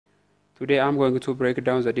Today I'm going to break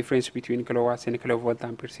down the difference between kilowatts and kilovolt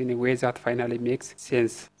amperes in a way that finally makes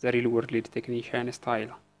sense, the real world lead technician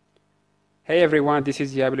style. Hey everyone, this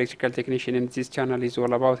is Yab Electrical Technician, and this channel is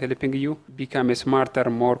all about helping you become a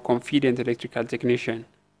smarter, more confident electrical technician.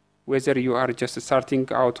 Whether you are just starting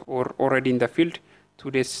out or already in the field,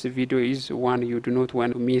 today's video is one you do not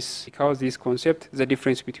want to miss, because this concept, the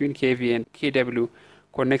difference between kVA and kW,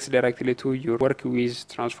 connects directly to your work with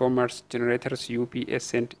transformers, generators,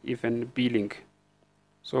 UPS, and even billing.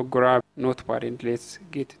 So grab notepad and let's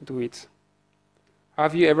get into it.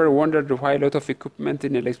 Have you ever wondered why a lot of equipment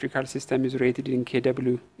in electrical system is rated in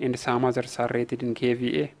kW and some others are rated in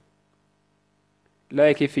kVA?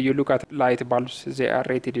 Like if you look at light bulbs, they are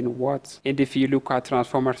rated in watts, and if you look at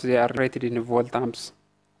transformers, they are rated in volt amps.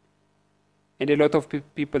 And a lot of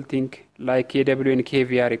people think like kW and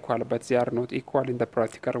kVA are equal, but they are not equal in the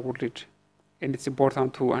practical world. And it's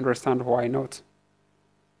important to understand why not.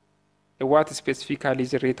 A watt specifically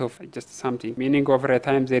is a rate of just something, meaning over a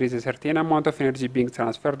time there is a certain amount of energy being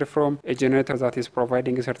transferred from a generator that is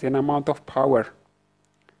providing a certain amount of power.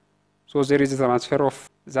 So there is a transfer of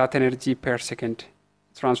that energy per second,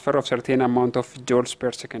 transfer of certain amount of joules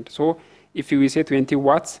per second. So if we say 20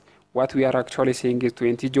 watts, what we are actually saying is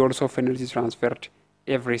 20 joules of energy transferred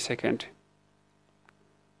every second.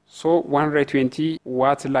 So 120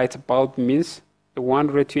 watt light bulb means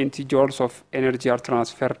 120 joules of energy are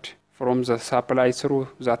transferred from the supply through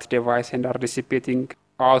that device and are dissipating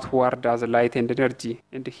outward as light and energy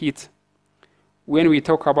and heat. When we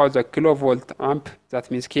talk about the kilovolt amp, that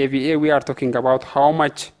means kVA, we are talking about how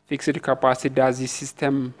much fixed capacity does the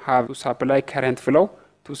system have to supply current flow,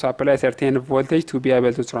 to supply certain voltage to be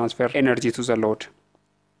able to transfer energy to the load.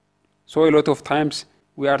 So a lot of times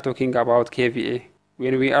we are talking about kVA.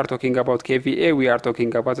 When we are talking about kVA, we are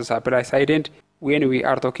talking about the supply side end. When we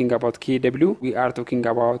are talking about kW, we are talking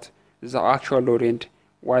about the actual load and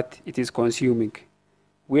what it is consuming.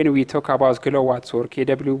 When we talk about kilowatts or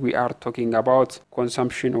kW, we are talking about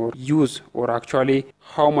consumption or use, or actually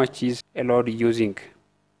how much is a load using.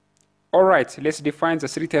 Alright, let's define the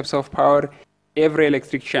three types of power every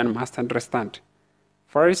electrician must understand.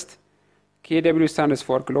 First, kW stands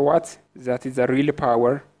for kilowatts. That is the real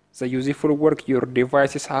power, the useful work your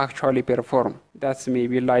devices actually perform. That's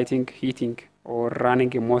maybe lighting, heating, or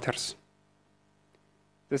running motors.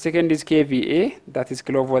 The second is kVA, that is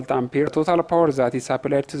kilovolt ampere, total power that is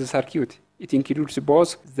supplied to the circuit. It includes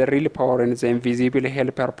both the real power and the invisible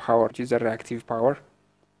helper power, which is the reactive power.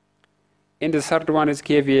 And the third one is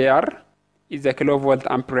kVAR, is the kilovolt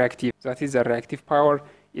amp reactive. That is the reactive power.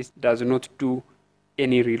 It does not do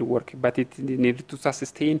any real work, but it needs to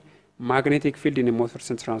sustain magnetic field in motors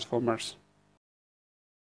and transformers.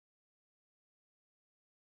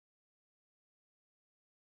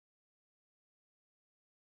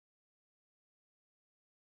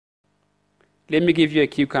 Let me give you a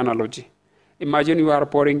quick analogy. Imagine you are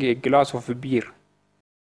pouring a glass of beer.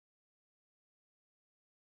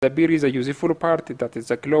 The beer is a useful part, that is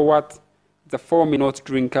the kilowatt. The foam is not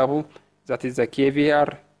drinkable, that is the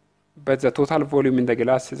kVAR, but the total volume in the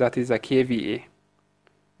glass, that is the kVA.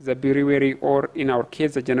 The brewery, or in our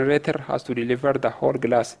case the generator, has to deliver the whole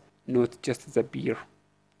glass, not just the beer.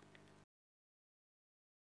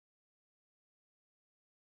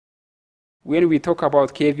 When we talk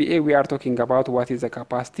about kVA, we are talking about what is the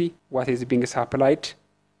capacity, what is being supplied.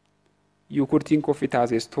 You could think of it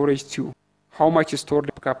as a storage too. How much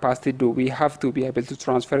stored capacity do we have to be able to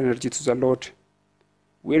transfer energy to the load?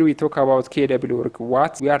 When we talk about kW or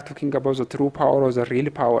watts, we are talking about the true power or the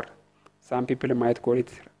real power. Some people might call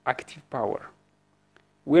it active power.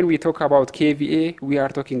 When we talk about kVA, we are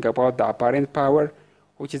talking about the apparent power,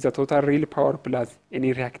 which is the total real power plus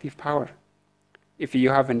any reactive power. If you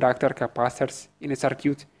have inductor capacitors in a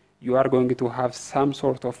circuit, you are going to have some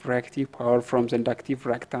sort of reactive power from the inductive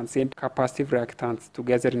reactance and capacitive reactance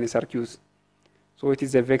together in a circuit. So it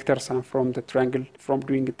is a vector sum from the triangle, from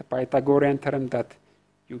doing the Pythagorean theorem, that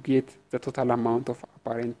you get the total amount of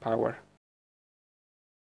apparent power.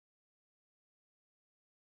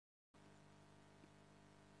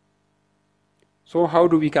 So how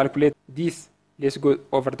do we calculate this? Let's go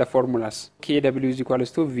over the formulas. kW is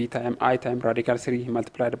equals to V times I times radical 3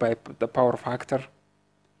 multiplied by the power factor.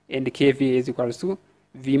 And kVA is equals to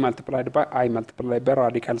V multiplied by I multiplied by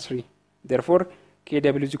radical 3. Therefore,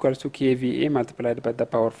 kW is equals to kVA multiplied by the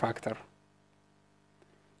power factor.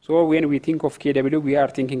 So when we think of kW, we are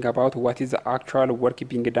thinking about what is the actual work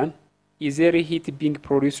being done. Is there heat being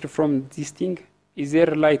produced from this thing? Is there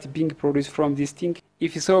light being produced from this thing?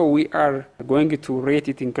 If so, we are going to rate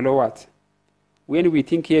it in kilowatts. When we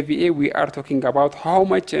think kVA, we are talking about how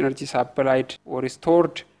much energy supplied or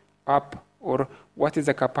stored up, or what is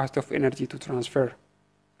the capacity of energy to transfer.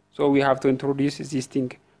 So we have to introduce this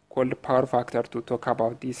thing called power factor to talk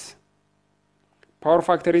about this. Power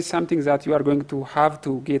factor is something that you are going to have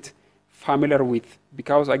to get familiar with,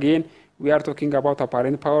 because again, we are talking about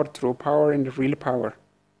apparent power, true power, and real power.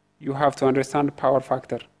 You have to understand power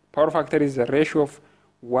factor. Power factor is the ratio of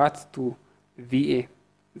watt to VA.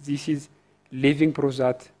 This is living proof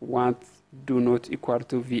that watt do not equal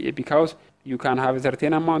to VA, because you can have a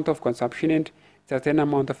certain amount of consumption and certain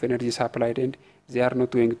amount of energy supplied, and they are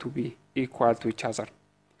not going to be equal to each other.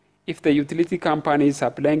 If the utility company is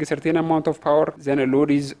supplying a certain amount of power, then a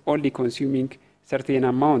load is only consuming certain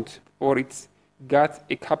amount, or it's got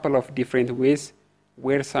a couple of different ways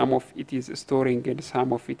where some of it is storing and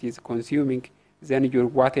some of it is consuming, then your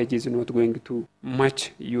wattage is not going to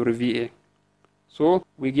match your VA. So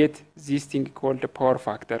we get this thing called the power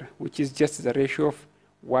factor, which is just the ratio of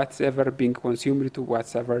what's ever being consumed to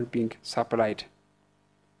what's ever being supplied.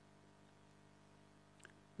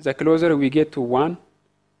 The closer we get to 1,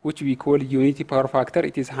 which we call unity power factor,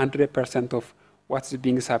 it is 100% of what's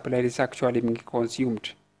being supplied is actually being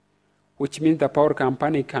consumed, which means the power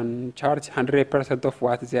company can charge 100% of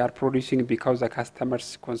what they are producing because the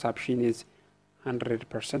customer's consumption is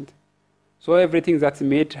 100%. So everything that's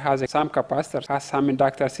made has some capacitors, has some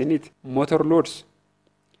inductors in it. Motor loads.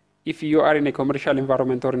 If you are in a commercial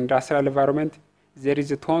environment or industrial environment, there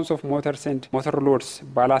is tons of motors and motor loads,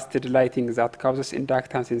 ballasted lighting that causes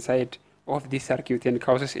inductance inside of the circuit and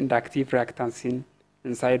causes inductive reactance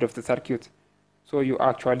inside of the circuit. So you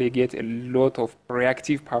actually get a lot of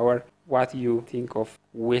reactive power, what you think of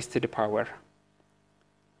wasted power.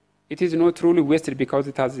 It is not truly wasted because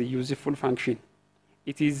it has a useful function.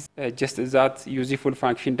 It is just that useful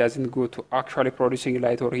function doesn't go to actually producing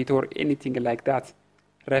light or heat or anything like that.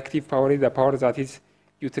 Reactive power is the power that is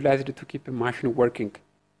utilized to keep a machine working.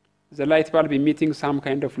 The light bulb emitting some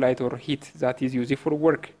kind of light or heat that is useful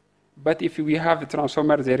work. But if we have a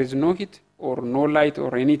transformer, there is no heat or no light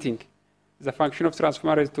or anything. The function of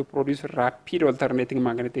transformer is to produce rapid alternating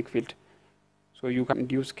magnetic field. So you can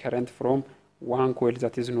induce current from one coil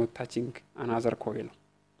that is not touching another coil.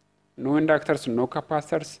 No inductors, no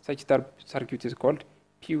capacitors, such circuit is called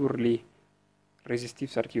purely resistive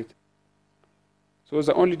circuit. So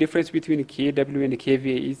the only difference between kW and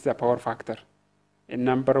kVA is the power factor. A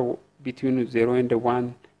number between 0 and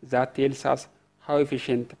 1 that tells us how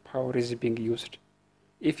efficient power is being used.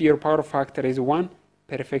 If your power factor is 1,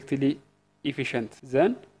 perfectly efficient,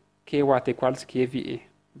 then kW equals kVA.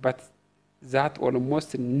 But that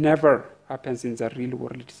almost never happens in the real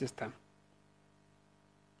world system.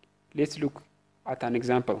 Let's look at an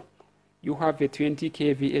example. You have a 20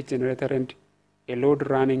 kVA generator and a load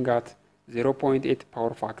running at 0.8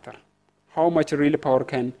 power factor. How much real power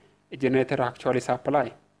can a generator actually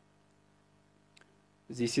supply?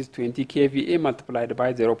 This is 20 kVA multiplied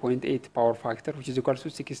by 0.8 power factor, which is equal to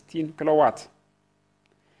 16 kilowatts.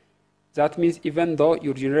 That means even though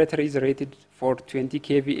your generator is rated for 20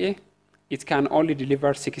 kVA, it can only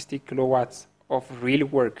deliver 60 kilowatts of real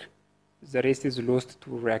work. The rest is lost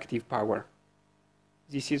to reactive power.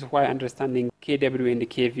 This is why understanding kW and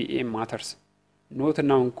kVA matters. Not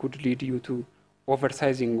now could lead you to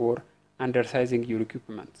oversizing or undersizing your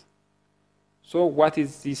equipment. So what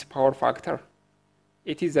is this power factor?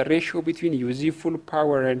 It is a ratio between useful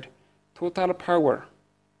power and total power,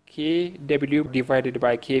 kW divided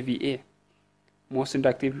by kVA. Most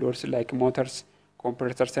inductive loads like motors,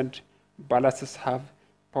 compressors, and ballasts have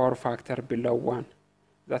power factor below 1.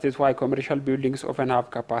 That is why commercial buildings often have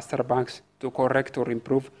capacitor banks to correct or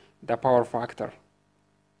improve the power factor.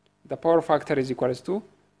 The power factor is equal to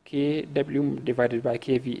kW divided by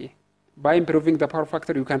kVA. By improving the power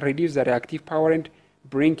factor, you can reduce the reactive power and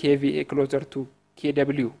bring kVA closer to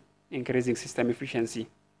kW, increasing system efficiency.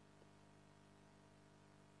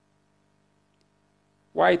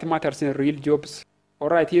 Why it matters in real jobs?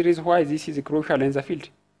 Alright, here is why this is crucial in the field.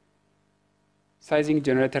 Sizing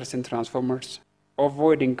generators and transformers,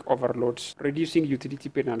 avoiding overloads, reducing utility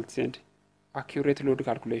penalties, and accurate load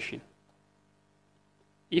calculation.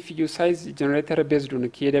 If you size the generator based on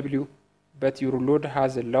kW, but your load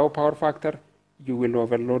has a low power factor, you will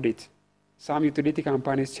overload it. Some utility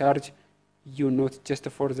companies charge you not just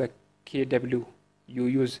for the kW you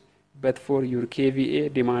use, but for your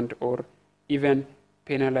kVA demand, or even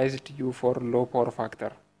penalized you for low power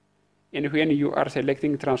factor. And when you are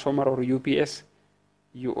selecting transformer or UPS,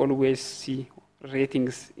 you always see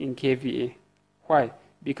ratings in kVA. Why?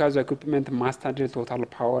 Because the equipment must handle total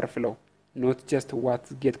power flow, not just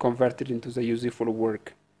what gets converted into the useful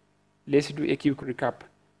work. Let's do a quick recap.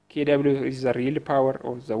 kW is the real power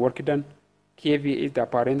of the work done. kVA is the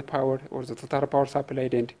apparent power or the total power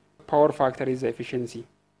supplied, and power factor is the efficiency.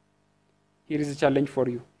 Here is a challenge for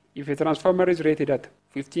you. If a transformer is rated at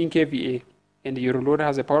 15 kVA and your load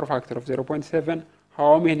has a power factor of 0.7,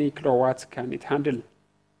 how many kilowatts can it handle?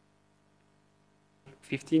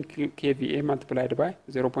 15 kVA multiplied by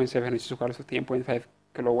 0.7 is equal to 10.5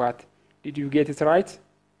 kilowatt. Did you get it right?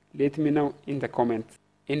 Let me know in the comments.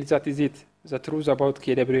 And that is it. The truth about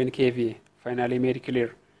kW and kVA finally made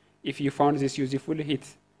clear. If you found this useful, hit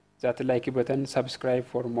that like button, subscribe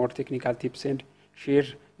for more technical tips, and share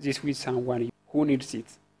this with someone who needs it.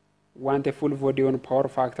 Want a full video on power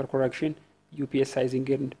factor correction, UPS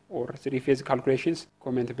sizing, and or three-phase calculations?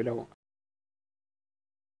 Comment below.